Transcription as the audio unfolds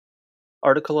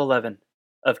Article 11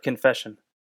 of Confession.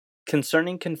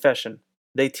 Concerning confession,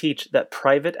 they teach that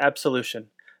private absolution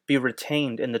be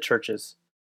retained in the churches,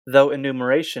 though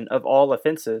enumeration of all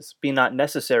offenses be not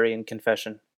necessary in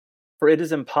confession. For it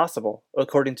is impossible,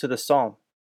 according to the Psalm,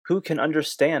 who can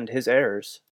understand his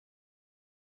errors?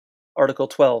 Article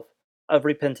 12 of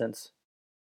Repentance.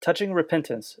 Touching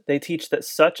repentance, they teach that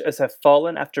such as have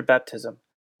fallen after baptism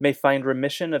may find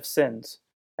remission of sins,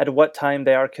 at what time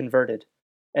they are converted,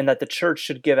 and that the church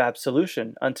should give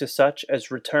absolution unto such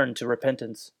as return to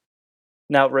repentance.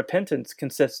 Now repentance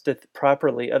consisteth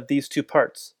properly of these two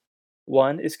parts.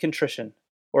 One is contrition,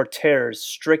 or terrors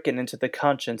stricken into the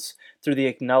conscience through the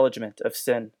acknowledgement of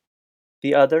sin.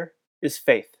 The other is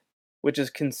faith, which is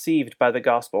conceived by the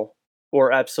gospel,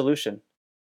 or absolution,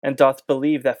 and doth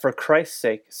believe that for Christ's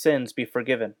sake sins be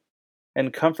forgiven,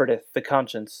 and comforteth the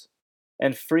conscience,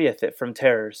 and freeth it from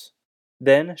terrors.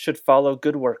 Then should follow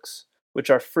good works, which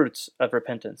are fruits of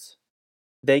repentance.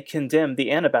 They condemn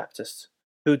the Anabaptists,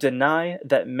 who deny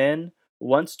that men,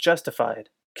 once justified,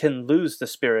 can lose the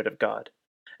Spirit of God,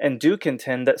 and do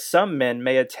contend that some men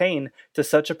may attain to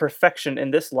such a perfection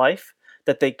in this life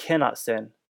that they cannot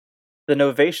sin. The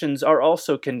Novatians are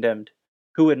also condemned,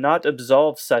 who would not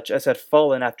absolve such as had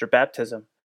fallen after baptism,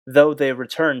 though they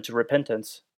return to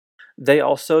repentance. They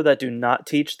also that do not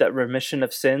teach that remission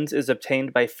of sins is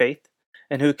obtained by faith,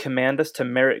 and who command us to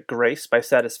merit grace by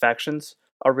satisfactions,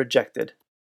 are rejected.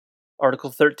 Article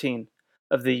 13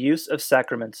 of the use of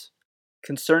sacraments.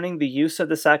 Concerning the use of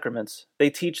the sacraments, they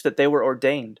teach that they were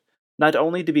ordained, not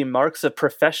only to be marks of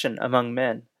profession among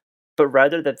men, but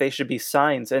rather that they should be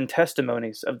signs and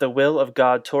testimonies of the will of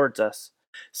God towards us,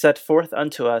 set forth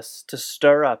unto us to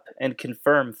stir up and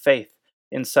confirm faith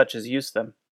in such as use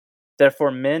them.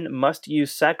 Therefore men must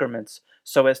use sacraments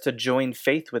so as to join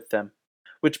faith with them,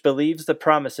 which believes the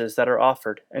promises that are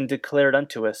offered and declared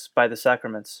unto us by the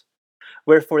sacraments.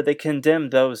 Wherefore they condemn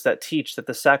those that teach that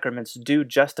the sacraments do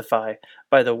justify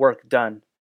by the work done,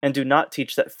 and do not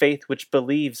teach that faith which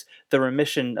believes the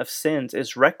remission of sins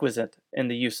is requisite in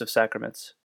the use of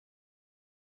sacraments.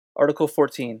 Article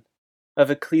 14 of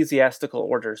Ecclesiastical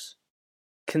Orders.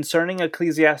 Concerning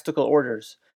ecclesiastical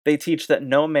orders, they teach that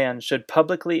no man should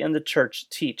publicly in the church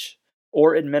teach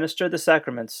or administer the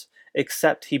sacraments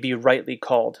except he be rightly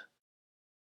called.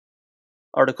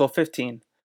 Article 15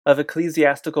 of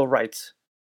Ecclesiastical Rites.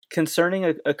 Concerning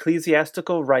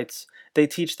ecclesiastical rites, they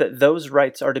teach that those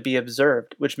rites are to be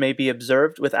observed which may be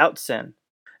observed without sin,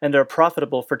 and are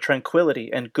profitable for tranquility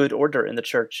and good order in the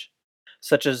church,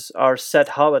 such as are set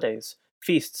holidays,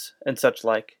 feasts, and such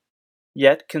like.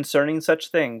 Yet concerning such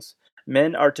things,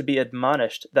 men are to be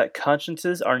admonished that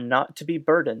consciences are not to be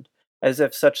burdened, as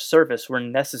if such service were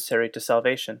necessary to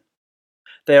salvation.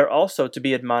 They are also to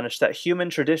be admonished that human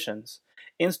traditions,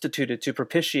 instituted to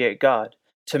propitiate God,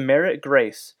 to merit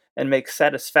grace, and make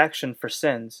satisfaction for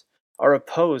sins, are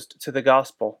opposed to the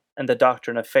gospel and the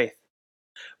doctrine of faith.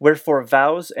 Wherefore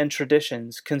vows and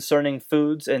traditions concerning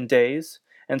foods and days,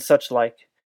 and such like,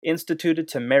 instituted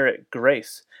to merit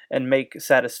grace and make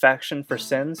satisfaction for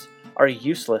sins, are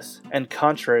useless and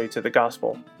contrary to the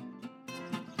gospel.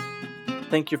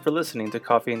 Thank you for listening to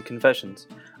Coffee and Confessions.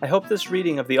 I hope this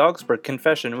reading of the Augsburg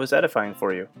Confession was edifying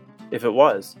for you. If it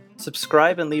was,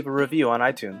 subscribe and leave a review on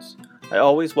iTunes. I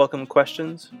always welcome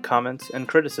questions, comments, and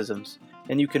criticisms,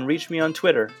 and you can reach me on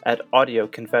Twitter at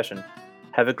AudioConfession.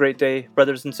 Have a great day,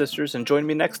 brothers and sisters, and join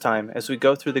me next time as we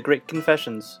go through the great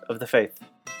confessions of the faith.